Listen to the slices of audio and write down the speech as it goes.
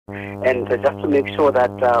And just to make sure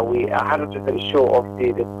that we are 100% sure of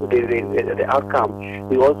the outcome,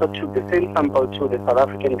 we also took the same sample to the South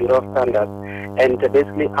African Bureau of Standards. And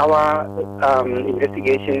basically our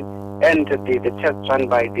investigation and the tests run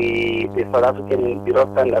by the South African Bureau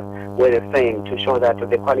of Standards were the same, to show that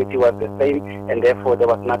the quality was the same and therefore there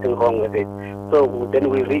was nothing wrong with it. So then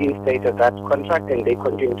we reinstated that contract and they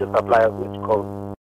continue to supply us with coal.